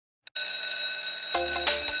Hello,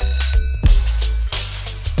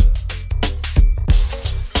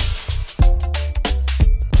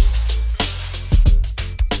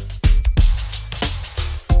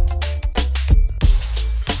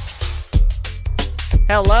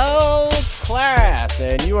 class,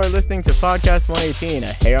 and you are listening to Podcast 118, a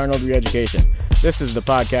Hey Arnold Re-Education. This is the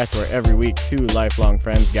podcast where every week two lifelong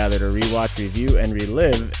friends gather to rewatch, review, and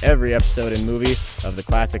relive every episode and movie of the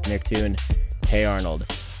classic Nicktoon, Hey Arnold.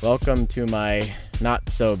 Welcome to my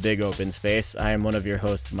not-so-big open space. I am one of your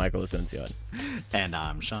hosts, Michael Asuncion. And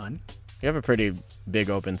I'm Sean. You have a pretty big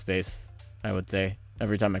open space, I would say.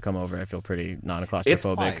 Every time I come over, I feel pretty non-claustrophobic. It's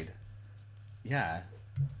wide. Yeah,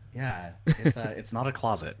 it's not a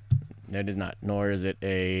closet. It is not, nor is it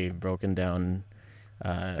a broken down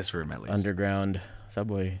this room, at least. Underground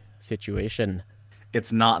subway situation.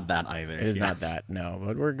 It's not that either. It is not that, no.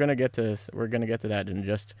 But we're gonna get to that in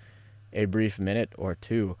just a brief minute or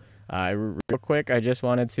two. Real quick, I just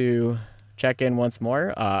wanted to check in once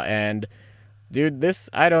more. And dude,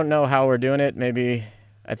 I don't know how we're doing it. Maybe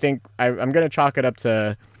I think I'm gonna chalk it up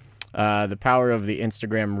to the power of the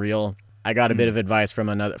Instagram Reel. I got a bit of advice from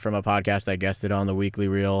a podcast I guested on, the Weekly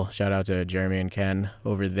Reel. Shout out to Jeremy and Ken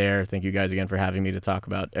over there. Thank you guys again for having me to talk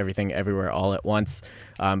about everything everywhere all at once.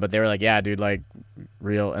 But they were like, yeah, dude, like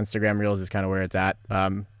Instagram Reels is kind of where it's at.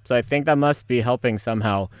 So I think that must be helping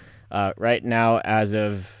somehow. Right now, as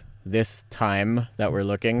of this time that we're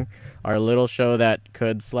looking, our little show that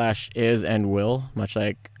could / is and will, much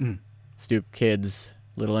like Stoop Kids'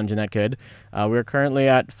 Little Engine That Could, we're currently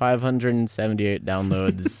at 578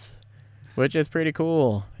 downloads. Which is pretty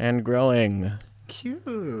cool and growing.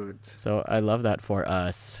 Cute. So I love that for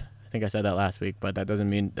us. I think I said that last week, but that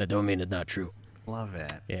don't mean it's not true. Love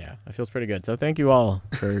it. Yeah, it feels pretty good. So thank you all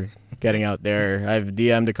for getting out there. I've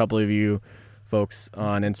DM'd a couple of you folks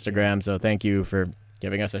on Instagram, so thank you for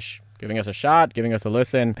giving us a shot, giving us a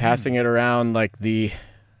listen, passing it around like the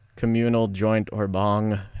communal joint or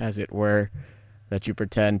bong, as it were, that you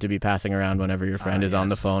pretend to be passing around whenever your friend is on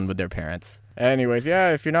the phone with their parents. Anyways,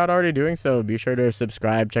 yeah, if you're not already doing so, be sure to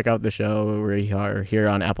subscribe. Check out the show. We are here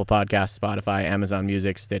on Apple Podcasts, Spotify, Amazon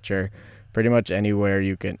Music, Stitcher, pretty much anywhere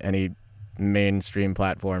any mainstream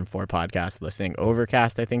platform for podcast listening.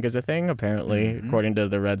 Overcast, I think, is a thing, apparently, according to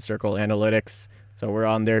the Red Circle analytics. So we're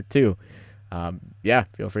on there, too. Yeah,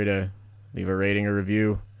 feel free to leave a rating or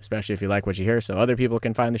review, especially if you like what you hear, so other people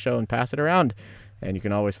can find the show and pass it around. And you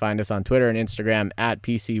can always find us on Twitter and Instagram at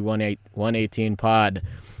PC118pod.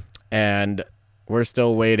 And we're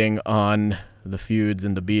still waiting on the feuds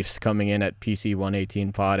and the beefs coming in at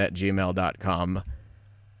PC118pod@gmail.com. A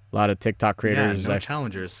lot of TikTok creators. Yeah, no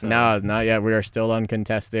challengers. So. No, not yet. We are still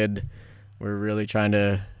uncontested. We're really trying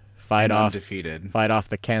to fight off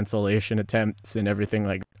the cancellation attempts and everything.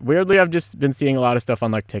 Like, weirdly, I've just been seeing a lot of stuff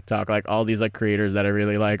on like TikTok. Like all these like creators that I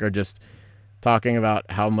really like are just talking about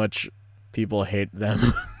how much people hate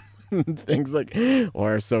them. Things like,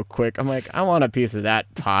 or so quick. I'm like, I want a piece of that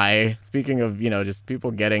pie. Speaking of, just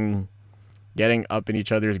people getting up in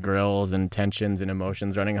each other's grills and tensions and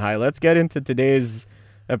emotions running high. Let's get into today's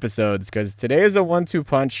episodes, because today is a 1-2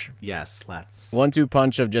 punch. Yes, let's. 1-2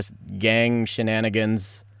 punch of just gang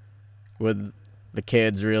shenanigans with the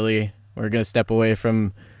kids, really. We're going to step away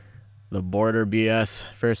from the border BS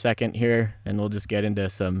for a second here, and we'll just get into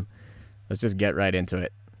let's just get right into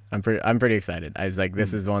it. I'm pretty excited. I was like,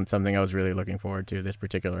 this is something I was really looking forward to, this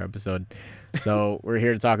particular episode. So we're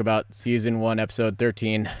here to talk about Season 1, Episode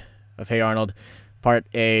 13 of Hey Arnold. Part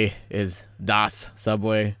A is Das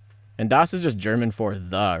Subway. And Das is just German for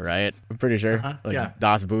the, right? I'm pretty sure. Yeah.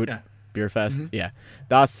 Das Boot, Beer Fest. Yeah.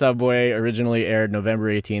 Das Subway originally aired November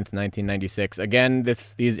 18th, 1996. Again,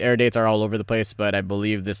 these air dates are all over the place, but I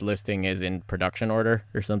believe this listing is in production order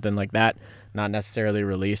or something like that. Not necessarily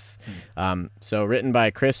release. So written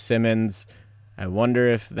by Chris Simmons. I wonder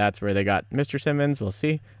if that's where they got Mr. Simmons. We'll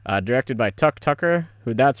see. Directed by Tuck Tucker,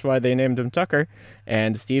 who that's why they named him Tucker,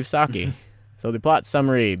 and Steve Saki. So the plot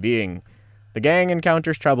summary being, the gang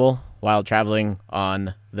encounters trouble while traveling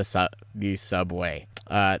on the subway.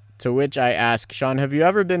 To which I ask, Sean, have you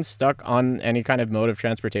ever been stuck on any kind of mode of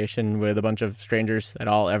transportation with a bunch of strangers at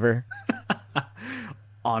all, ever?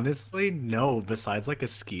 Honestly, no. Besides like a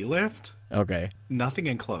ski lift. Okay. Nothing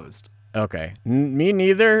enclosed. Okay. Me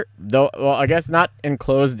neither. Though. Well, I guess not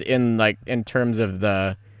enclosed in terms of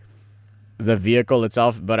the vehicle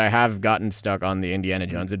itself, but I have gotten stuck on the Indiana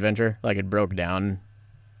Jones adventure. Like, it broke down.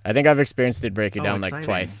 I think I've experienced it breaking down exciting. like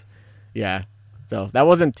twice. Yeah. So that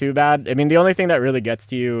wasn't too bad. I mean, the only thing that really gets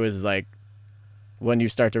to you is like when you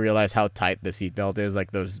start to realize how tight the seatbelt is,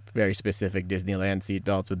 like those very specific Disneyland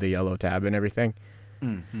seatbelts with the yellow tab and everything.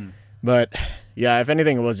 Mm-hmm. But Yeah, if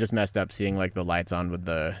anything, it was just messed up seeing like the lights on with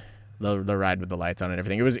the ride with the lights on and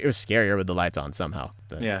everything. It was scarier with the lights on somehow.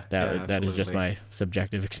 But that is just my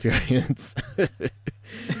subjective experience.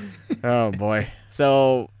 Oh boy.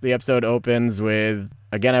 So the episode opens with,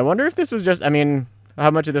 again, I wonder if this was just, I mean,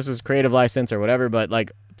 how much of this was creative license or whatever, but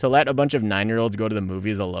like to let a bunch of 9-year-olds go to the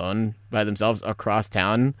movies alone by themselves across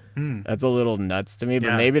town, that's a little nuts to me.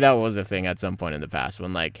 But maybe that was a thing at some point in the past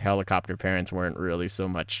when like helicopter parents weren't really so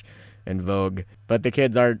much in vogue. But the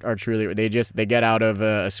kids are truly, they get out of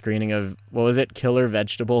a screening of, what was it, Killer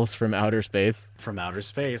Vegetables from Outer Space. From Outer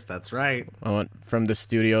Space, that's right. From the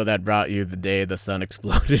studio that brought you The Day the Sun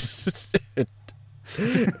Exploded.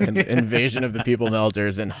 And Invasion of the People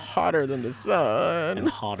Melters and Hotter Than the Sun. And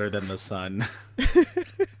Hotter Than the Sun.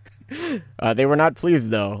 They were not pleased,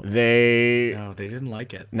 though. No, they didn't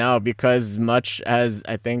like it. No, because much as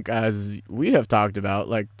I think as we have talked about,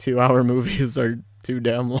 like 2-hour movies are too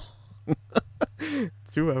damn long.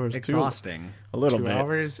 2 hours. Exhausting. A little 2 bit. 2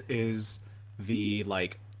 hours is the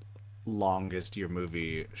like longest your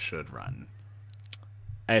movie should run.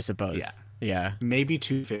 I suppose. Yeah. Maybe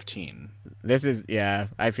 2:15. This is,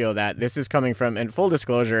 I feel that. This is coming from, and full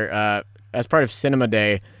disclosure, as part of Cinema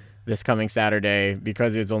Day this coming Saturday,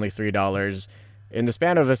 because it's only $3, in the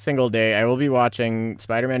span of a single day, I will be watching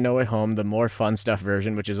Spider-Man No Way Home, the more fun stuff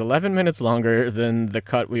version, which is 11 minutes longer than the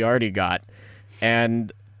cut we already got.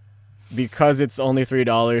 And because it's only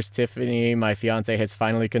 $3, Tiffany, my fiance, has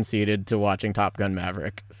finally conceded to watching Top Gun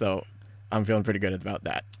Maverick. So I'm feeling pretty good about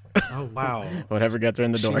that. Oh, wow. Whatever gets her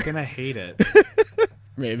in the door. She's going to hate it.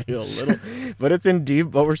 Maybe a little. But it's in D,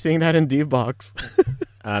 but we're seeing that in D-Box.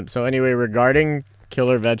 So anyway, regarding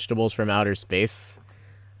Killer Vegetables from Outer Space,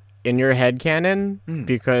 in your headcanon,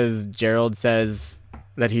 because Gerald says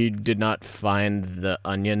that he did not find the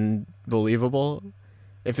onion believable,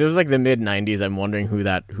 if it was like the mid-90s, I'm wondering who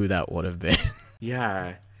that would have been.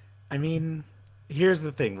 Yeah. I mean, here's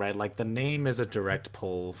the thing, right? Like, the name is a direct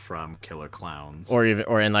pull from Killer Clowns. Or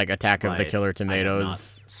in like Attack of the Killer Tomatoes. I have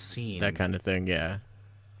not seen that kind of thing, yeah.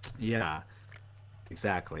 Yeah,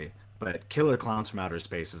 exactly. But Killer Clowns from Outer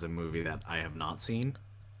Space is a movie that I have not seen.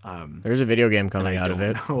 There's a video game coming out of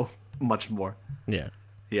it. I don't know much more. Yeah.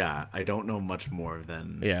 Yeah, I don't know much more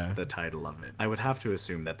than the title of it. I would have to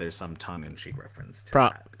assume that there's some tongue-in-cheek reference to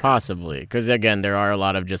that. Possibly. Because, again, there are a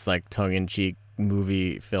lot of just, like, tongue-in-cheek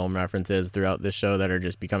movie film references throughout this show that are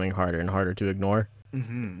just becoming harder and harder to ignore.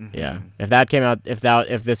 Yeah.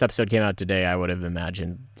 If this episode came out today, I would have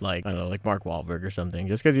imagined, like, I don't know, like Mark Wahlberg or something.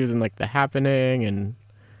 Just because he was in, like, The Happening and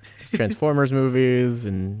Transformers movies.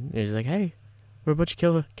 And he's like, hey, we're a bunch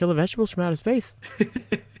of killer vegetables from outer space. What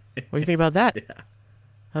do you think about that? Yeah.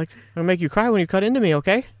 I'm gonna make you cry when you cut into me,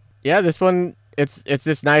 okay? Yeah, this one, it's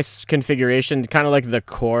this nice configuration, kind of like the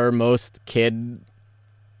core most kid,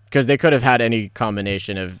 because they could have had any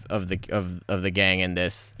combination of the gang in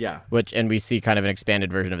this. Yeah. And we see kind of an expanded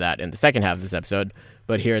version of that in the second half of this episode.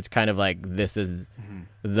 But here it's kind of like this is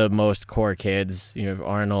the most core kids. You have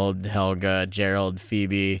Arnold, Helga, Gerald,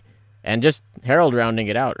 Phoebe, and just Harold rounding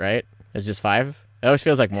it out, right? It's just 5. It always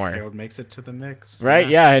feels like more. Harold makes it to the mix. Right?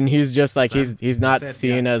 Yeah, and he's just like, he's not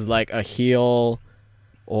seen as like a heel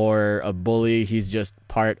or a bully. He's just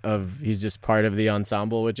part of the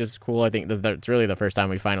ensemble, which is cool. I think that's really the first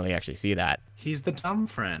time we finally actually see that. He's the dumb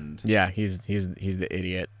friend. Yeah, he's the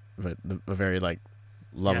idiot, but a very like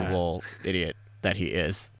lovable idiot that he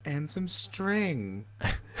is. And some string.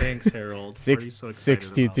 Thanks, Harold.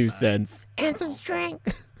 62 cents. And some string.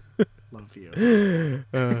 Love you.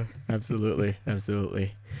 Absolutely.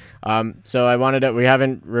 So we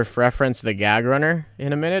haven't referenced the gag runner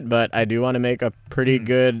in a minute, but I do want to make a pretty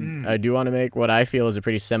good, I do want to make what I feel is a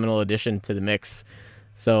pretty seminal addition to the mix.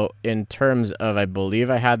 So in terms of, I believe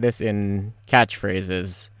I had this in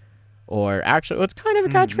catchphrases, or actually, it's kind of a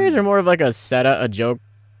catchphrase or more of like a joke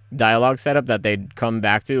dialogue setup that they'd come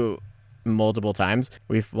back to multiple times.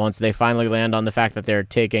 Once they finally land on the fact that they're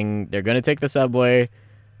going to take the subway,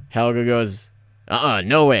 Helga goes,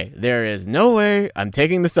 no way. There is no way I'm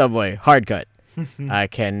taking the subway. Hard cut. I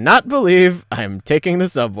cannot believe I'm taking the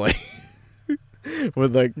subway.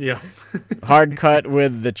 With like hard cut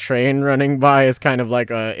with the train running by is kind of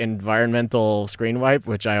like a environmental screen wipe,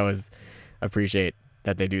 which I always appreciate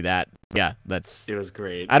that they do that. Yeah, it was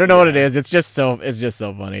great. I don't know what it is. It's just so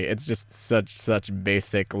funny. It's just such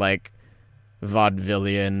basic like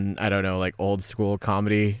vaudevillian, I don't know, like old school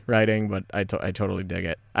comedy writing, but I totally dig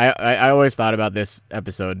it. I always thought about this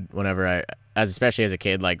episode whenever especially as a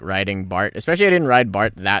kid, like riding Bart. Especially I didn't ride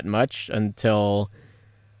Bart that much until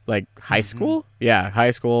like high school. Yeah,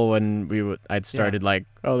 high school when I'd started like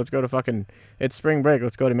oh, let's go to fucking, it's spring break,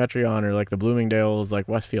 let's go to Metreon or like the Bloomingdale's, like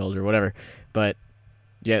Westfield or whatever. But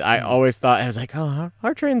yeah, I always thought, I was like, oh,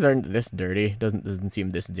 our trains aren't this dirty. Doesn't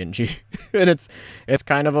seem this dingy. And it's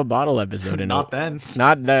kind of a bottle episode. Not then.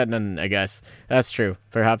 Not then, I guess. That's true.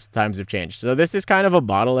 Perhaps times have changed. So this is kind of a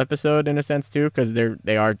bottle episode in a sense too, because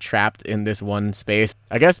they are trapped in this one space.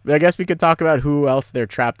 I guess we could talk about who else they're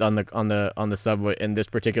trapped on the subway, in this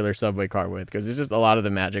particular subway car with, because there's just a lot of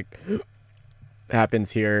the magic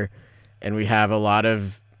happens here, and we have a lot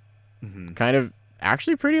of kind of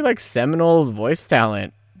actually pretty like seminal voice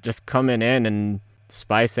talent just coming in and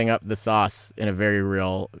spicing up the sauce in a very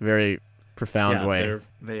real, very profound way.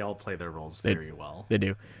 They all play their roles very well. They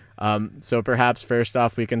do. So perhaps first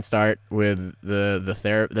off, we can start with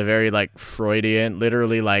the very like Freudian,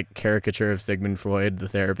 literally like caricature of Sigmund Freud, the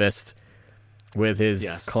therapist, with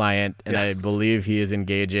his client, and I believe he is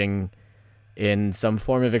engaging in some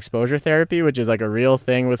form of exposure therapy, which is like a real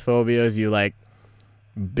thing with phobias. You like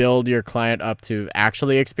build your client up to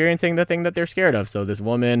actually experiencing the thing that they're scared of. So this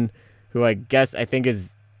woman, who I think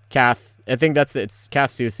is Kath, it's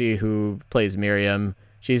Kath Soucie, who plays Miriam.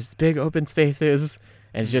 She's big open spaces,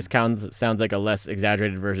 and it just sounds like a less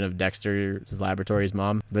exaggerated version of Dexter's Laboratory's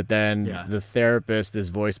mom. But then the therapist is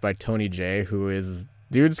voiced by Tony Jay, who is,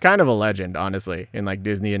 dude's kind of a legend, honestly, in like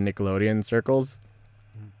Disney and Nickelodeon circles.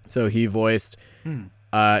 So he voiced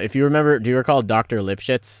if you remember, do you recall Dr.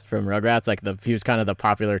 Lipschitz from Rugrats? Like he was kind of the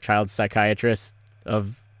popular child psychiatrist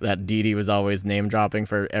of that Dee Dee was always name dropping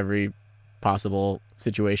for every possible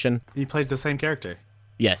situation. He plays the same character.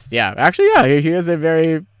 Yes, yeah. Actually, yeah, he is a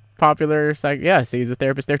very popular yes, he's a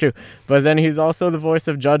therapist there too. But then he's also the voice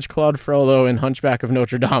of Judge Claude Frollo in Hunchback of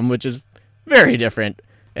Notre Dame, which is very different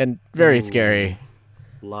and very scary.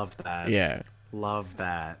 Love that. Yeah. Love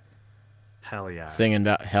that. Hell yeah. Singing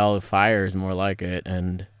about hell, fire is more like it,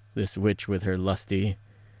 and this witch with her lusty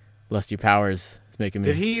powers is making me.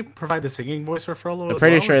 Did he provide the singing voice for Frollo? I'm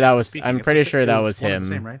pretty sure that was him.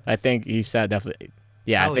 Same, right? I think he said definitely.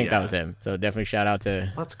 Yeah, Hell I think that was him. So definitely shout out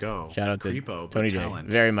to Creepo, Tony J. talent.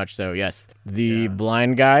 Very much so. Yes, the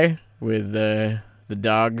blind guy with the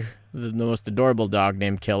dog, the most adorable dog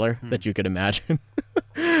named Killer that you could imagine.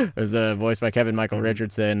 It was voiced by Kevin Michael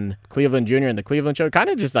Richardson, Cleveland Jr. in the Cleveland Show, kind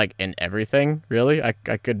of just like in everything, really. I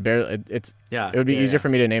could barely. It would be easier for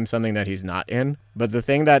me to name something that he's not in. But the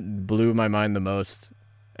thing that blew my mind the most,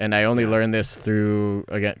 and I only learned this through,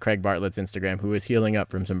 again, Craig Bartlett's Instagram, who is healing up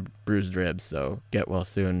from some bruised ribs. So get well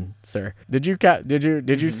soon, sir. Did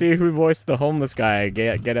you see who voiced the homeless guy?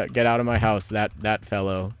 Get out of my house. That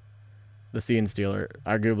fellow. The scene stealer,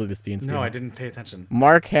 arguably the scene stealer. No, I didn't pay attention.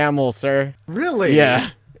 Mark Hamill, sir. Really?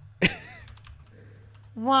 Yeah.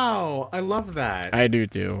 Wow, I love that. I do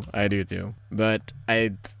too. But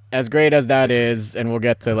as great as that is, and we'll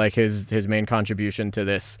get to like his main contribution to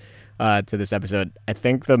this episode, I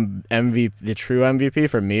think the true MVP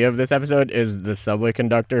for me of this episode is the subway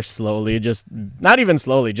conductor just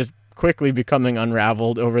quickly becoming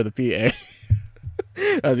unraveled over the PA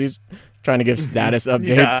as he's trying to give status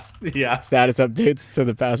updates. Status updates to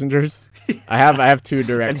the passengers. I have two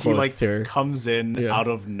direct quotes here. And he comes in out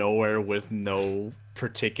of nowhere with no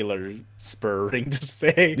particular spurring to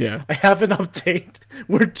say, I have an update.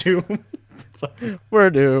 We're doomed.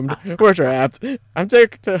 We're doomed. We're trapped. I'm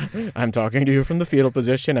talking to you from the fetal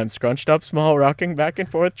position. I'm scrunched up small, rocking back and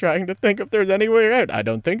forth, trying to think if there's any way out. I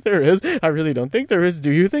don't think there is. I really don't think there is.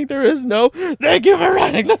 Do you think there is? No. Thank you for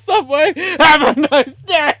riding the subway. Have a nice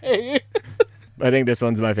day. I think this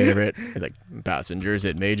one's my favorite. It's like, passengers,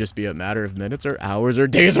 it may just be a matter of minutes or hours or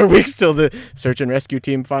days or weeks till the search and rescue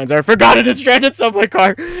team finds our forgotten and stranded subway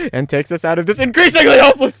car and takes us out of this increasingly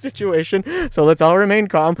hopeless situation. So let's all remain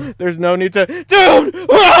calm. There's no need to... Dude!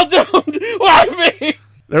 We're all doomed! Why me?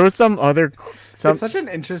 There was it's such an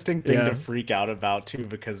interesting thing to freak out about, too,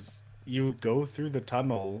 because you go through the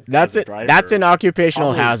tunnel. That's an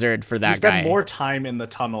occupational hazard for that guy. You spend more time in the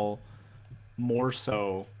tunnel, more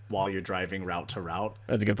so while you're driving route to route.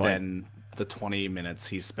 That's a good point. Than the 20 minutes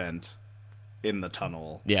he spent in the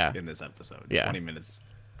tunnel in this episode. 20 minutes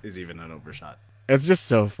is even an overshot. It's just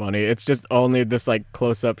so funny. It's just only this like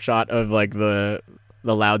close-up shot of like the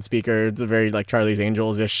loudspeaker. It's a very like Charlie's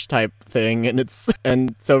Angels-ish type thing,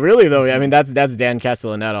 and so really though, I mean that's Dan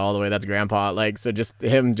Castellaneta all the way. That's Grandpa. Like, so just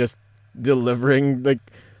him just delivering, like,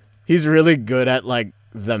 he's really good at like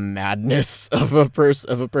the madness of a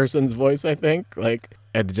person's voice, I think. Like,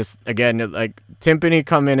 and just again, like Timpani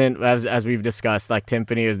coming in as we've discussed, like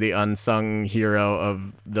Timpani is the unsung hero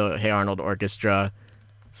of the Hey Arnold Orchestra.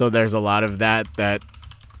 So there's a lot of that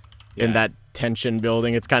in that tension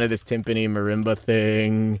building. It's kind of this timpani marimba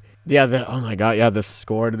thing. Yeah, oh my god, yeah, the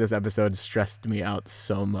score to this episode stressed me out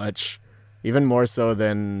so much. Even more so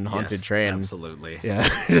than Haunted Train. Absolutely.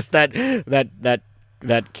 Yeah, just that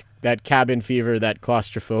cabin fever, that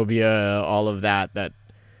claustrophobia, all of that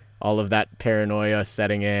paranoia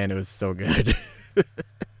setting in. It was so good.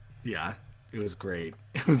 Yeah, it was great.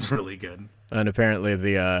 It was really good. And apparently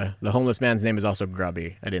the homeless man's name is also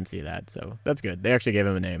Grubby. I didn't see that, so that's good. They actually gave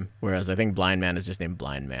him a name, whereas I think Blind Man is just named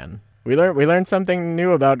Blind Man. We learned something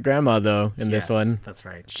new about Grandma though in this one. That's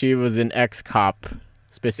right. She was an ex-cop.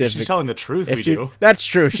 Specific. If she's telling the truth, we do. That's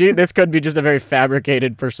true. This could be just a very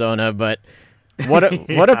fabricated persona, but what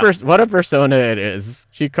a persona it is.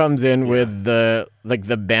 She comes in with the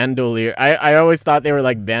bandolier. I always thought they were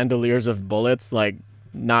like bandoliers of bullets, like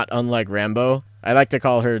not unlike Rambo. I like to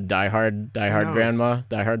call her Die Hard Grandma,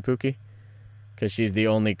 Die Hard Pookie, because she's the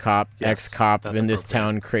only ex-cop in this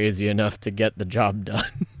town crazy enough to get the job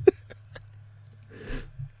done.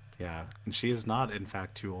 Yeah, and she is not, in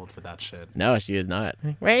fact, too old for that shit. No, she is not.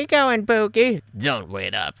 Where you going, Pookie? Don't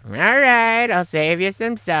wait up. All right, I'll save you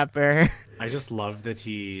some supper. I just love that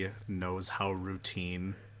he knows how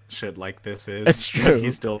routine shit like this is. That's true.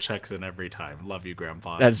 He still checks in every time. Love you,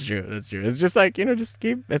 Grandpa. That's true. It's just like, just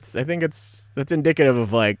keep. I think that's indicative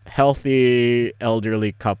of like healthy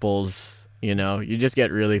elderly couples. You just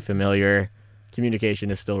get really familiar.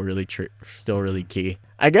 Communication is still really key.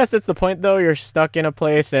 I guess it's the point though. You're stuck in a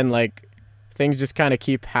place and like things just kind of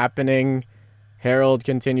keep happening. Harold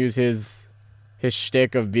continues his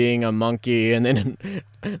shtick of being a monkey, and then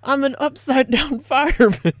I'm an upside down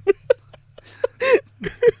fireman.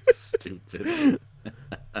 Stupid.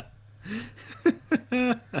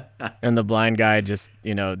 And the blind guy just,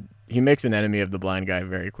 he makes an enemy of the blind guy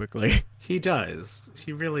very quickly. He does.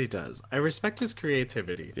 He really does. I respect his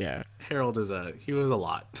creativity. Yeah. Harold he was a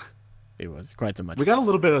lot. It was quite so much. We got a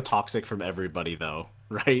little bit of toxic from everybody though,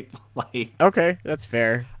 right? Like, okay, that's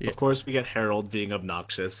fair. Yeah. Of course we get Harold being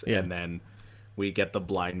obnoxious, and then we get the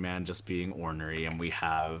blind man just being ornery, and we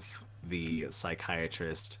have the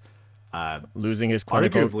psychiatrist losing his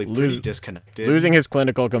clinical, arguably pretty disconnected, losing his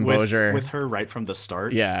clinical composure with her right from the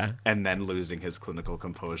start, and then losing his clinical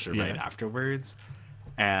composure right afterwards.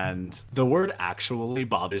 And the word actually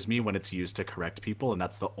bothers me when it's used to correct people, and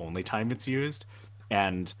that's the only time it's used.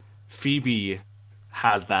 And Phoebe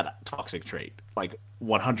has that toxic trait, like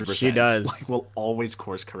 100%. She does. Like, will always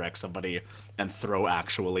course correct somebody and throw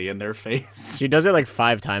actually in their face. She does it like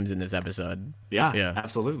 5 times in this episode. Yeah,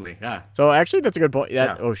 absolutely. Yeah. So actually, that's a good point.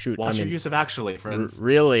 Oh shoot! Watch your use of actually, friends.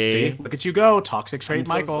 Really? See? Look at you go, toxic trait, I'm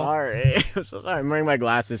Michael. So sorry. I'm so sorry. I'm wearing my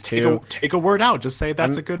glasses too. Take a word out. Just say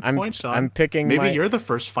that's a good point, Sean. I'm picking. Maybe you're the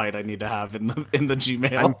first fight I need to have in the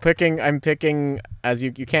Gmail. I'm picking. As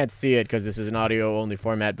you can't see it because this is an audio only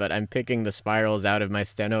format, but I'm picking the spirals out of my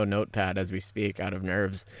steno notepad as we speak, out of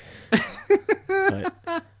nerves.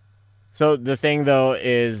 So the thing though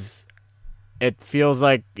is, it feels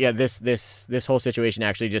like this whole situation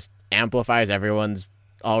actually just amplifies everyone's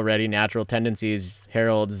already natural tendencies.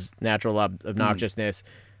 Harold's natural obnoxiousness,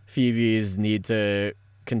 Phoebe's need to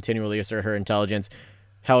continually assert her intelligence,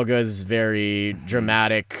 Helga's very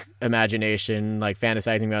dramatic imagination, like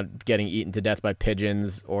fantasizing about getting eaten to death by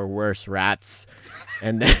pigeons or worse, rats,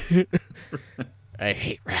 and then I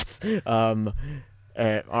hate rats.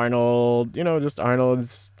 Arnold, just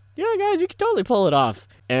Arnold's. Yeah, guys, you can totally pull it off.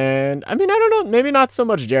 And, I mean, I don't know, maybe not so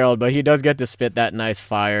much Gerald, but he does get to spit that nice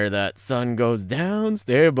fire that sun goes down,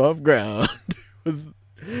 stay above ground. With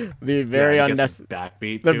the very unnecessary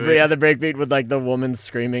backbeat to it. Yeah, the breakbeat with, like, the woman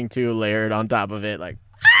screaming, too, layered on top of it, like,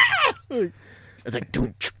 ah! It's like,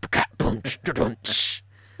 it's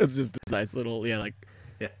just this nice little,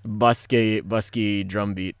 busky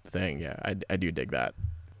drum beat thing. Yeah, I do dig that.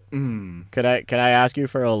 Could I ask you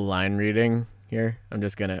for a line reading here? I'm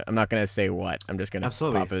not gonna say what. I'm just gonna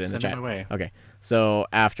pop it in the chat. My way. Okay. So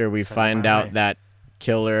after we find out that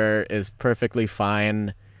Killer is perfectly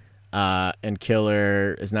fine, and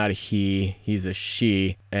Killer is not a he's a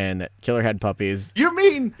she, and Killer had puppies. You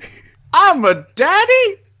mean I'm a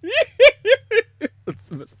daddy? That's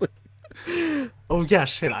the mistake. Oh yeah,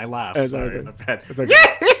 shit! I laughed. Sorry, my bad. It's okay.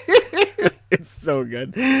 It's so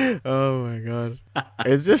good. Oh my god.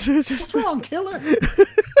 It's just What's wrong, Killer?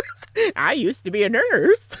 I used to be a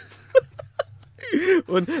nurse.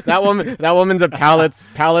 that woman's a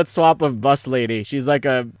palette swap of bus lady. She's like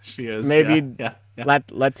she is maybe yeah.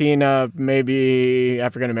 Latina, maybe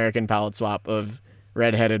African American palette swap of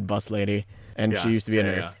redheaded bus lady, and she used to be a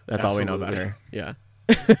nurse. Yeah. That's all we know about her. Yeah.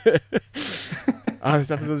 Oh,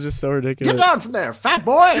 this episode's just so ridiculous. Get down from there, fat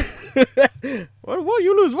boy! Well,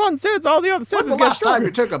 you lose one sense, all the other senses When's the last time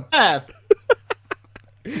you took a bath?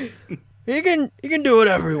 He can do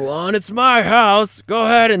whatever he wants. It's my house. Go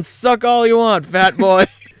ahead and suck all you want, fat boy.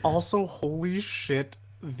 Also, holy shit,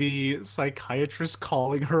 the psychiatrist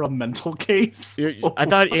calling her a mental case. I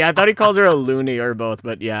thought he calls her a loony or both,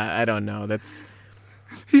 but yeah, I don't know.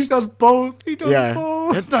 He does both. He does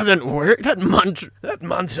both. That doesn't work. That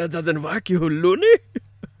mantra doesn't work, you loony.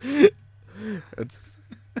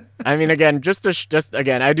 I mean, again, just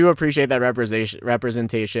again, I do appreciate that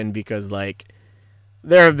representation because, like,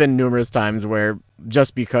 there have been numerous times where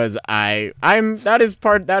just because that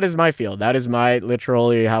is my field. That is my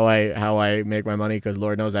literally how I make my money, because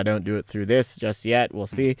Lord knows I don't do it through this just yet. We'll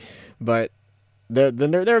see. But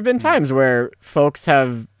there have been times where folks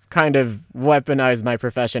have kind of weaponized my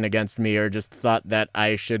profession against me, or just thought that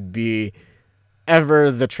I should be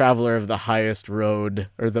ever the traveler of the highest road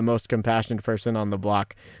or the most compassionate person on the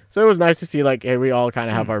block. So it was nice to see, like, hey, we all kind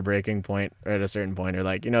of have our breaking point at a certain point, or,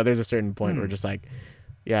 like, there's a certain point where just like,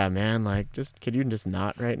 yeah, man, like, could you just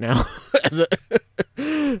not right now? So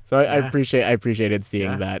I appreciated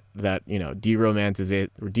seeing that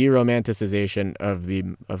deromanticization of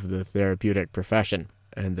the therapeutic profession.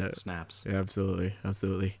 And snaps. Yeah, absolutely.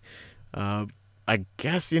 I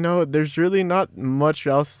guess, there's really not much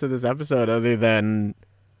else to this episode other than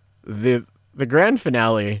the grand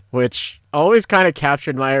finale, which always kind of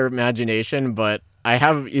captured my imagination, but I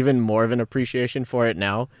have even more of an appreciation for it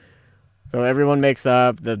now. So everyone makes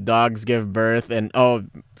up, the dogs give birth, and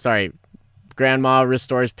Grandma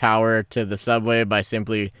restores power to the subway by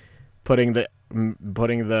simply putting the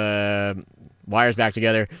wires back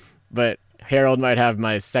together. But Harold might have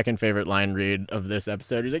my second favorite line read of this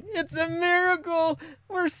episode. He's like, "It's a miracle!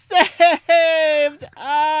 We're saved!"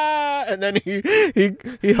 And then he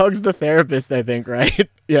hugs the therapist, I think, right?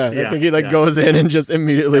 Yeah, I think he goes in and just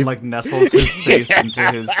immediately and, nestles his face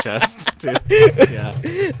into his chest too. Yeah,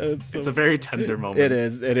 it's a very tender moment. It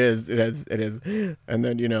is. And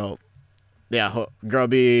then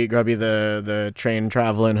Grubby the train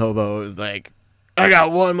traveling hobo is like, "I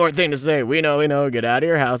got one more thing to say. We know, get out of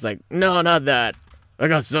your house." Like, "No, not that. I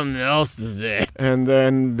got something else to say." And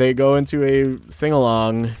then they go into a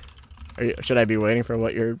sing-along. Should I be waiting for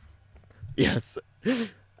what you're... Yes.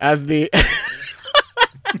 As the...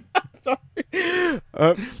 Sorry.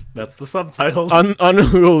 That's the subtitles. On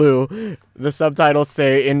Hulu, the subtitles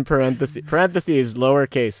say in parentheses,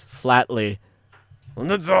 lowercase, flatly,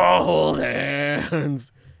 "Let's all hold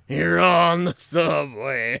hands here on the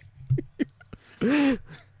subway."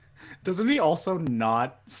 Doesn't he also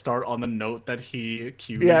not start on the note that he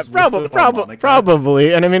cues? Yeah,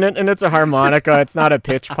 probably. And I mean, and it's a harmonica. It's not a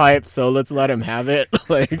pitch pipe, so let's let him have it.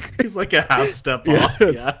 Like, he's like a half step off.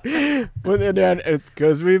 Yeah. But then it's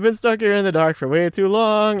because we've been stuck here in the dark for way too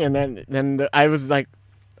long. And then I was like,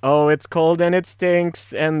 "Oh, it's cold and it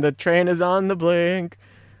stinks, and the train is on the blink.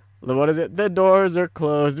 What is it? The doors are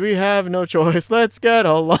closed. We have no choice. Let's get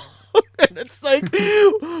along." And it's like,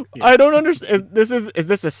 I don't understand. Is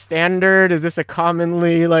this a standard? Is this a common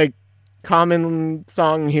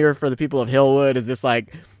song here for the people of Hillwood? Is this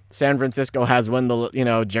like San Francisco has when the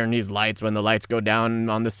Journey's lights, when the lights go down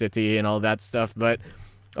on the city and all that stuff? But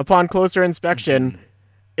upon closer inspection,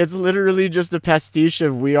 it's literally just a pastiche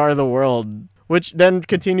of We Are the World, which then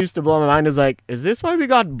continues to blow my mind. Is like, is this why we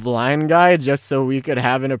got Blind Guy, just so we could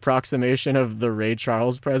have an approximation of the Ray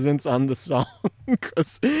Charles presence on the song?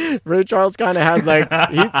 Because Ray Charles kind of has like,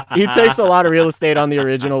 he takes a lot of real estate on the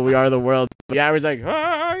original We Are the World. Yeah, I was like,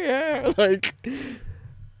 oh yeah, like,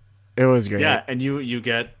 it was great. Yeah, and you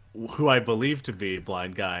get who I believe to be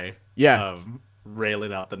Blind Guy. Yeah.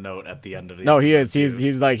 Railing out the note at the end of the No, he is.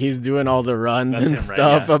 He's doing all the runs and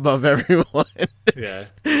stuff above everyone. Yeah.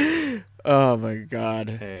 Oh my god.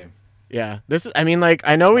 Hey. Yeah.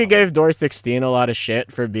 I know we gave Door 16 a lot of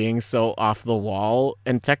shit for being so off the wall,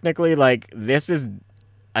 and technically, like, this is,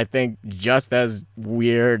 I think, just as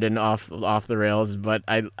weird and off the rails, but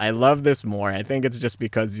I love this more. I think it's just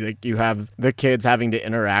because, like, you have the kids having to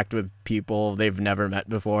interact with people they've never met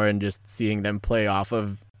before, and just seeing them play off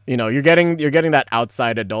of, you're getting that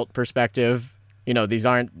outside adult perspective. These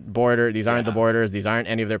aren't the Borders, these aren't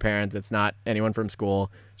any of their parents, it's not anyone from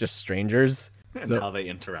school, just strangers. And how they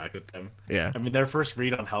interact with them. Yeah. I mean, their first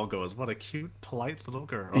read on Helga was, what a cute, polite little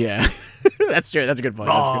girl. Yeah. That's true. That's a good point.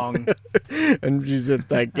 Wrong. And she's just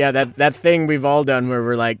like, yeah, that thing we've all done where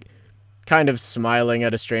we're like kind of smiling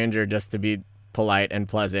at a stranger just to be polite and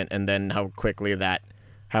pleasant, and then how quickly that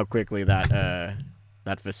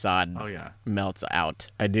facade melts out.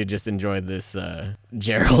 I did just enjoy this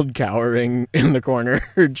Gerald cowering in the corner,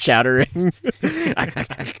 chattering.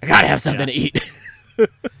 I gotta have something to eat.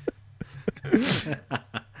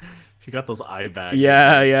 He got those eye bags.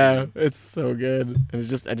 Yeah. It's so good. I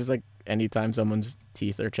just like anytime someone's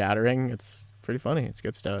teeth are chattering, it's pretty funny. It's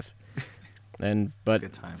good stuff.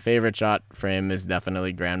 But favorite shot frame is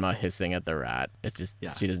definitely Grandma hissing at the rat. It's just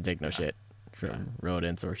she doesn't take no shit from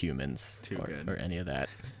rodents or humans or any of that.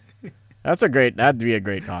 That'd be a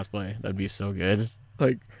great cosplay. That'd be so good.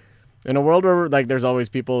 Like in a world where like there's always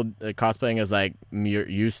people cosplaying as like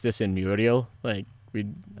Eustace and Muriel. Like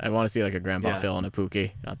I want to see like a Grandpa Phil and a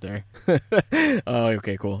Pookie out there. Oh,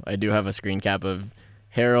 okay, cool. I do have a screen cap of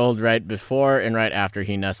Harold right before and right after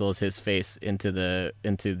he nestles his face into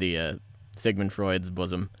the Sigmund Freud's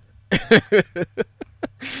bosom.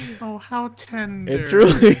 Oh, how tender! It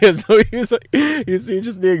truly is. Though you see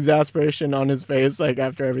just the exasperation on his face, like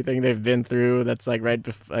after everything they've been through. That's like right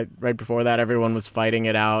before that, everyone was fighting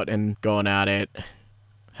it out and going at it.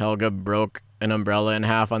 Helga broke an umbrella in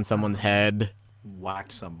half on someone's head.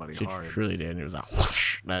 Whacked somebody hard. She truly did. It was like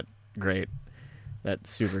whoosh, that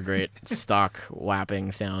super great stock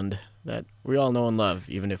whapping sound that we all know and love,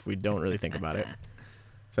 even if we don't really think about it.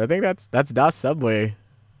 So I think that's Das Subway.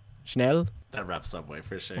 Schnell? That rap Subway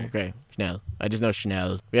for sure. Okay, Schnell. I just know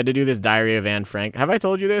Schnell. We had to do this Diary of Anne Frank. Have I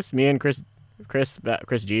told you this? Me and Chris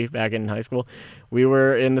G back in high school, we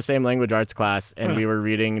were in the same language arts class, and we were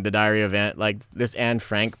reading the Diary of Anne, like this Anne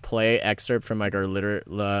Frank play excerpt from like our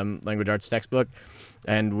language arts textbook,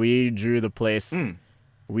 and we drew the place.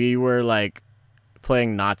 We were like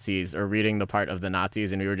playing Nazis or reading the part of the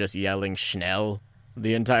Nazis, and we were just yelling Schnell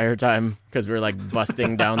the entire time because we were like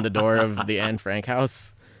busting down the door of the Anne Frank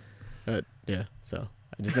house. Yeah, so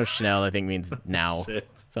I just know Schnell I think means now.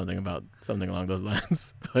 Something along those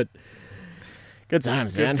lines. But good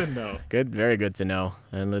times, man. Good to know. Very good to know.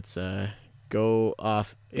 And let's go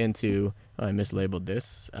off into I mislabeled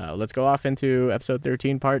this. Let's go off into episode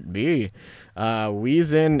 13, part B.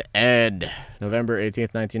 Wheezin Ed, November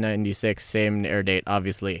 18th, 1996. Same air date,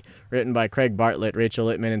 obviously. Written by Craig Bartlett, Rachel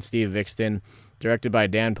Littman, and Steve Vixton. Directed by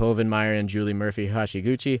Dan Povenmire and Julie Murphy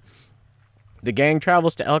Hashiguchi. The gang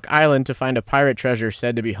travels to Elk Island to find a pirate treasure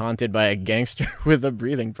said to be haunted by a gangster with a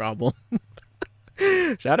breathing problem.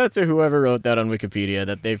 Shout out to whoever wrote that on Wikipedia,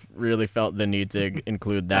 that they've really felt the need to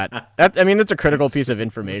include that. It's a critical piece of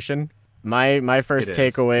information. My first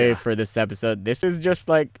takeaway for this episode, this is just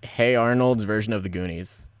like Hey Arnold's version of the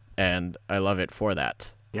Goonies, and I love it for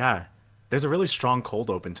that. Yeah. There's a really strong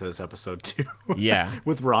cold open to this episode, too. Yeah.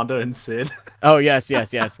 With Rhonda and Sid. Oh, yes.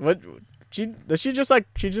 What... She just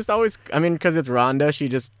always, because it's Rhonda, she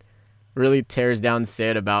just really tears down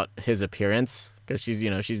Sid about his appearance because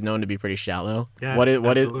she's known to be pretty shallow. Yeah,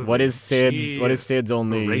 what is Sid's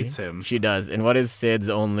only rates him. She does. And what is Sid's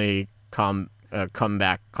only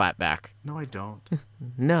comeback clapback? No, I don't.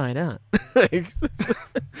 No, I don't.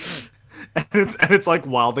 and it's like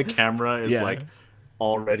while the camera is like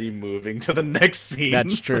already moving to the next scene.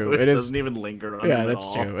 That's true. So it doesn't even linger on him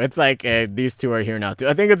that's true. It's like these two are here now too.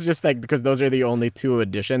 I think it's just like because those are the only two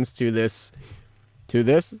additions to this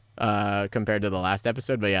compared to the last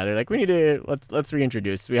episode. But yeah, they're like, we need to let's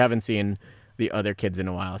reintroduce. We haven't seen the other kids in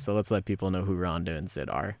a while, so let's let people know who Rhonda and Sid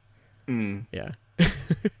are. Yeah.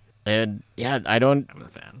 And yeah, I'm a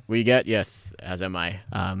fan. We get, yes, as am I.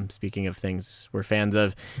 Speaking of things we're fans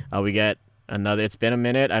of, we get another. It's been a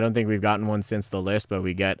minute. I don't think we've gotten one since the list, but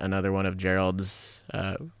we get another one of Gerald's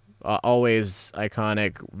always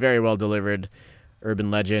iconic, very well delivered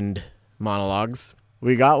urban legend monologues.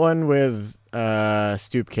 We got one with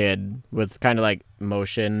Stoop Kid with kind of like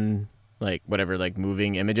motion, like whatever, like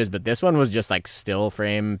moving images, but this one was just like still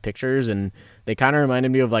frame pictures, and they kind of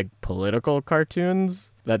reminded me of like political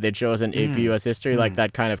cartoons that they'd show us in AP US history, like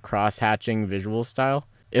that kind of cross-hatching visual style.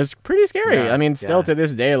 It's pretty scary. Yeah, still to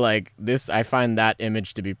this day, like this, I find that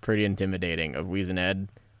image to be pretty intimidating of Wheezin Ed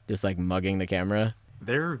just like mugging the camera.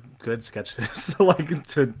 They're good sketches, like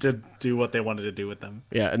to do what they wanted to do with them.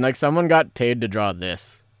 Yeah, and like someone got paid to draw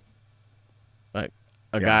this, like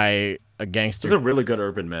a gangster. It's a really good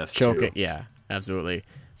urban myth. Choking, yeah, absolutely.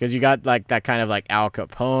 Because you got like that kind of like Al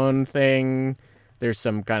Capone thing. There's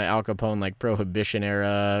some kind of Al Capone like Prohibition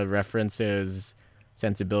era references,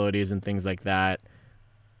 sensibilities, and things like that.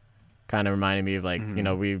 Kind of reminded me of like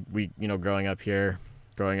we growing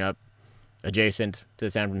up adjacent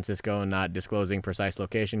to San Francisco and not disclosing precise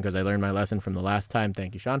location because I learned my lesson from the last time.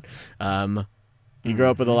 Thank you, Sean. You grew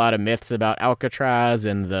up with a lot of myths about Alcatraz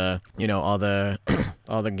and the all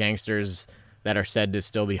the gangsters that are said to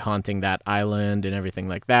still be haunting that island and everything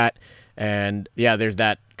like that. And yeah, there's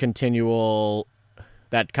that continual,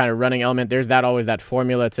 that kind of running element. There's always that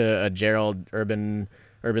formula to a Gerald urban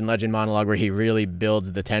legend monologue where he really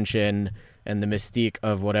builds the tension and the mystique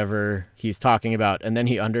of whatever he's talking about, and then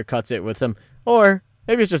he undercuts it with some, or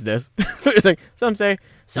maybe it's just this. It's like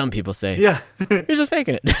some people say, yeah, he's just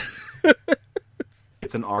faking it.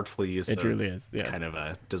 It's an artful use. It truly is. Yeah. Kind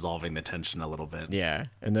of dissolving the tension a little bit. Yeah.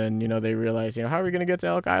 And then, they realize, how are we going to get to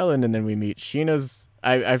Elk Island? And then we meet Sheena's.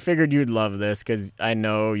 I figured you'd love this because I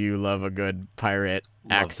know you love a good pirate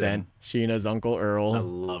accent. Sheena's Uncle Earl. I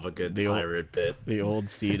love a good pirate bit. The old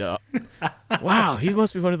sea dog. Wow, he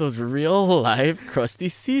must be one of those real life crusty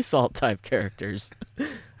sea salt type characters.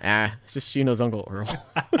 It's just Sheena's Uncle Earl.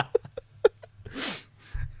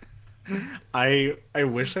 I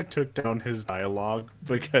wish I took down his dialogue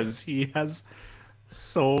because he has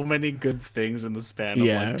so many good things in the span of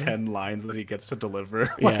like 10 lines that he gets to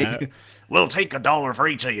deliver. Like, we'll take $1 for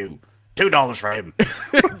each of you. $2 for him.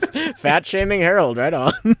 Fat shaming Harold, right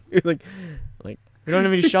on. like we don't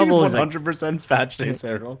have any shovels. 100% fat shames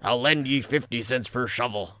Harold. I'll lend you 50 cents per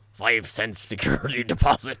shovel. 5 cents security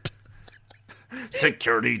deposit.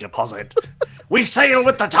 Security deposit. We sail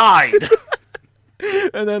with the tide.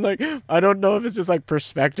 And then, I don't know if it's just,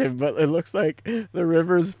 perspective, but it looks like the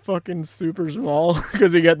river's fucking super small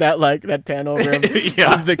because you get that, that pan over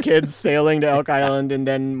of the kids sailing to Elk Island and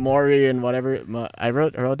then Maury and whatever. I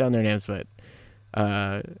wrote down their names, but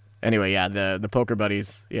anyway, the poker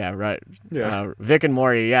buddies. Yeah, right. Yeah. Vic and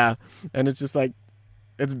Maury, yeah. And it's just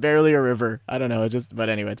it's barely a river. I don't know. But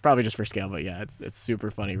anyway, it's probably just for scale, but yeah, it's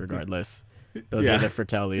super funny regardless. Those are the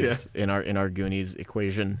Fratellis in our Goonies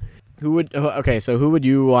equation. Who would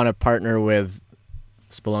you want to partner with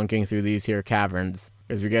spelunking through these here caverns?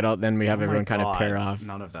 Because we get out, then we have everyone kind of pair off.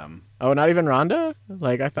 None of them. Oh, not even Rhonda?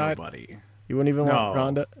 I thought. Nobody. You wouldn't even want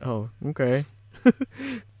Rhonda? Oh, okay.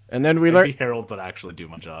 And then we learn Harold would actually do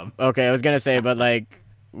my job. Okay, I was gonna say, but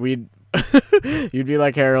we'd you'd be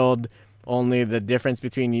like Harold. Only the difference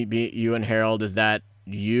between you and Harold is that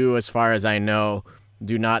you, as far as I know,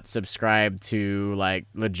 do not subscribe to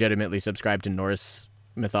legitimately subscribe to Norse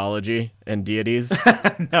mythology and deities.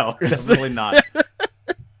 No, definitely not.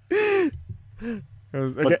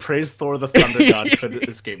 But praise Thor the Thunder God couldn't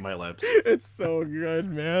escape my lips. It's so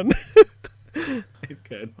good, man.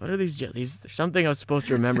 Good. What are these jellies? There's something I was supposed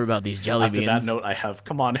to remember about these jelly beans. After that note, I have.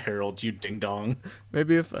 Come on, Harold, you ding dong.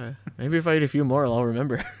 Maybe if I eat a few more, I'll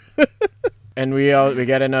remember. And we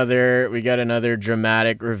get another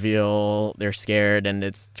dramatic reveal. They're scared, and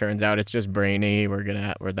it turns out it's just Brainy.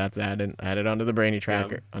 That's added onto the Brainy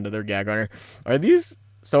tracker, onto their gag runner. Are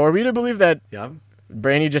we to believe that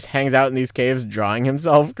Brainy just hangs out in these caves drawing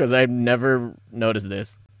himself? Because I've never noticed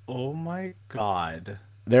this. Oh my god.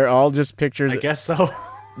 They're all just pictures. I guess so.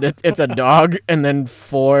 It's a dog and then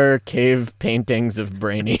 4 cave paintings of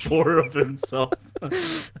Brainy. 4 of himself.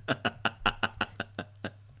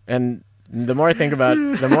 And the more I think of it,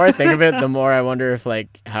 the more I wonder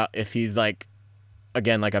if he's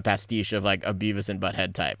again a pastiche of a Beavis and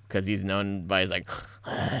Butthead type, because he's known by his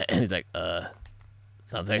and he's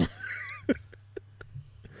something.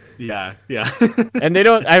 Yeah. And they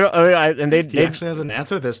don't. He actually has an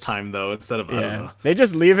answer this time though, instead of I don't know. They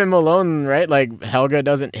just leave him alone, right? Helga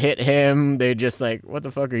doesn't hit him. They just what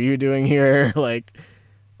the fuck are you doing here?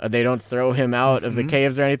 They don't throw him out of the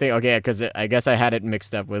caves or anything. Okay, because I guess I had it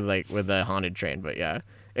mixed up with with a haunted train, but yeah,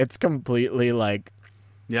 it's completely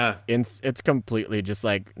it's completely just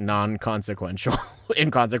non-consequential,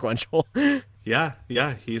 inconsequential. Yeah,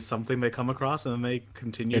 he's something they come across and then they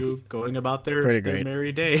continue going about their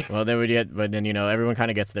merry day. Well, but then everyone kind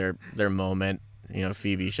of gets their moment.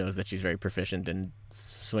 Phoebe shows that she's very proficient in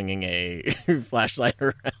swinging a flashlight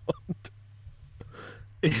around.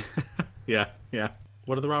 Yeah.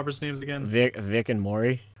 What are the robbers' names again? Vic and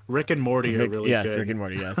Maury. Rick and Morty are really good. Yes, Rick and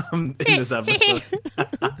Morty, yes. In this episode.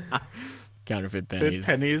 Counterfeit pennies.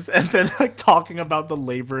 Pennies, and then talking about the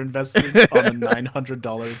labor investment on a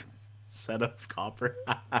 $900 set of copper.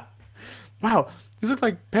 Wow, these look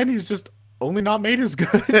like pennies, just only not made as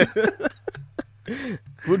good.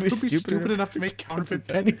 Would be stupid enough to make counterfeit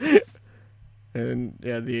pennies. And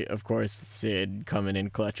of course, Sid coming in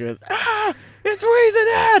clutch with, it's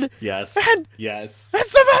Wheezin Ed! Yes. And yes. That's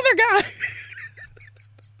some other guy!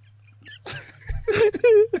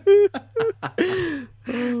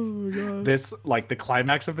 Oh god. This the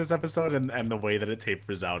climax of this episode and the way that it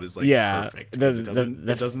tapers out is perfect.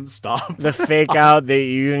 It doesn't stop. The fake out,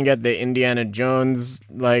 you even get the Indiana Jones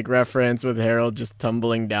reference with Harold just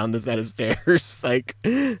tumbling down the set of stairs.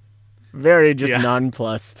 Very just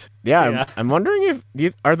nonplussed. Yeah. I'm wondering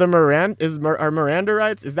if are Miranda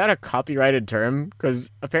rights, is that a copyrighted term?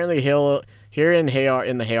 Because apparently here in the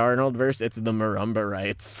Hey Arnold verse, it's the Marumba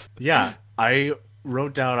rights. Yeah, I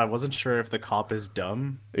wrote down. I wasn't sure if the cop is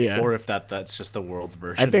dumb, or if that's just the world's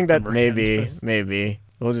version. I think that maybe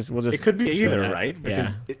we'll just. It could be either, right?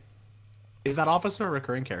 Because Is that officer a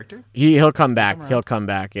recurring character? He'll come back. He'll come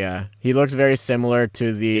back. Yeah, he looks very similar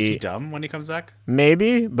to the. Is he dumb when he comes back?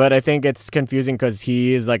 Maybe, but I think it's confusing because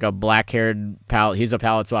he is like a black-haired palette. He's a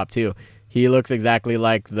palette swap too. He looks exactly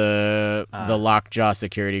like the lockjaw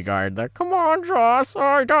security guard. Like, come on, Joss,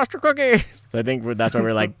 I tossed your cookie. So I think that's why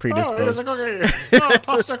we're like predisposed.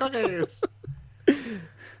 Tossed your cookies.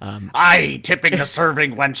 I tipping the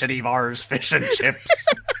serving wench at Ivar's fish and chips.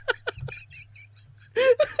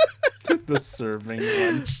 The serving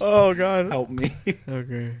wench. Oh God, help me.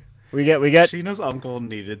 Okay, we get. Sheena's uncle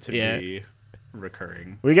needed to be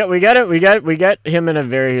recurring. We get him in a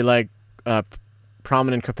very like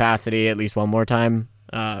prominent capacity at least one more time.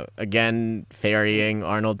 Again, ferrying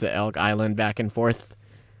Arnold to Elk Island back and forth.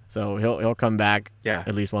 So he'll come back. Yeah,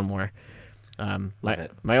 at least one more.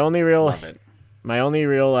 My only real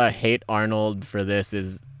hate Arnold for this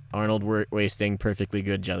is Arnold wasting perfectly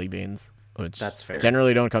good jelly beans, which that's fair.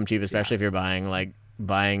 Generally don't come cheap, especially if you're buying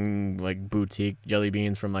boutique jelly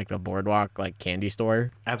beans from like the Boardwalk like candy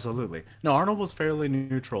store. Absolutely. No, Arnold was fairly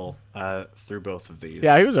neutral through both of these.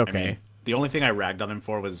 Yeah, he was okay. I mean, the only thing I ragged on him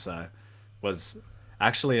for was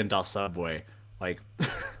actually in Das Subway, like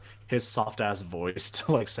his soft ass voice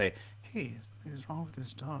to like say, "Hey, what's wrong with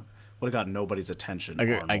this dog?" Would have got nobody's attention.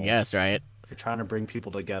 I guess, right? If you're trying to bring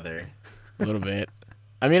people together, a little bit.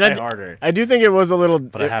 I mean, harder. I do think it was a little,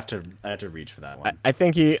 but I had to reach for that one. I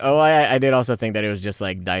think I did also think that it was just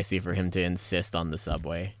like dicey for him to insist on the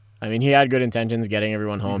subway. I mean, he had good intentions getting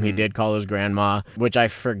everyone home. Mm-hmm. He did call his grandma, which I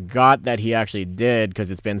forgot that he actually did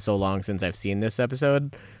because it's been so long since I've seen this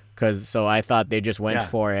episode. So I thought they just went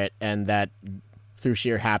for it, and that through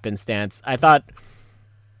sheer happenstance, I thought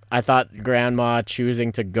grandma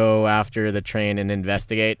choosing to go after the train and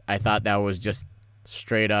investigate, I thought that was just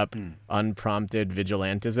straight up unprompted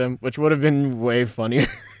vigilantism, which would have been way funnier.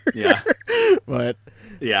 Yeah. But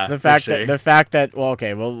yeah, the fact that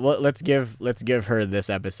let's give her this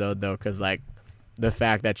episode though, because like the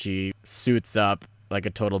fact that she suits up like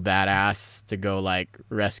a total badass to go like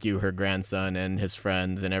rescue her grandson and his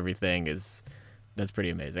friends and everything that's pretty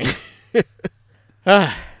amazing.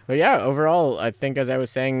 But yeah, overall, I think as I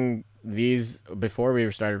was saying these before we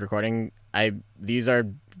started recording, these are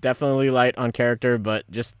definitely light on character, but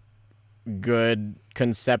just good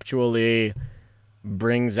conceptually.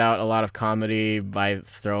 Brings out a lot of comedy by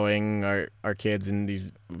throwing our kids in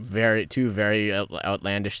these two very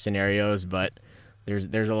outlandish scenarios, but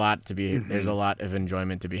there's a lot to be there's a lot of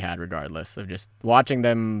enjoyment to be had regardless of just watching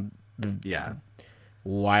them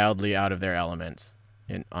wildly out of their elements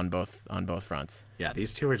on both fronts. Yeah,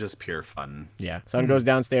 these two are just pure fun. Yeah, sun goes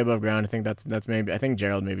down, stay above ground. I think that's maybe. I think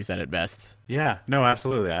Gerald maybe said it best. Yeah, no,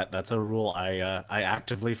 absolutely. That's a rule I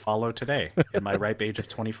actively follow today in my ripe age of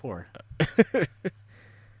 24.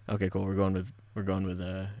 Okay, cool. We're going with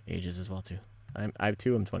ages as well too. I'm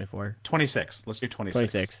 24. 26. Let's do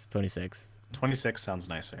 26. 26. 26 sounds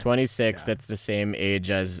nicer. 26. Yeah. That's the same age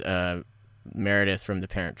as Meredith from The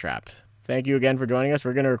Parent Trap. Thank you again for joining us.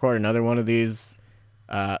 We're gonna record another one of these.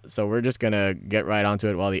 So we're just going to get right onto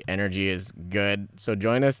it while the energy is good. So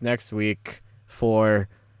join us next week for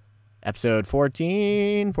episode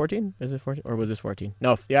 14. 14? Is it 14? Or was this 14?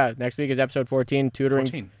 No, yeah. Next week is episode 14,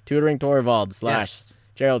 Tutoring Torvald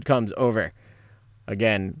 / Gerald Comes Over.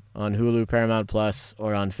 Again, on Hulu, Paramount Plus,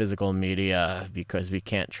 or on physical media, because we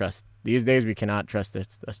can't trust... These days, we cannot trust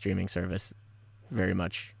a streaming service very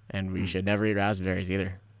much. And we should never eat raspberries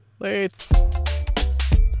either. Late.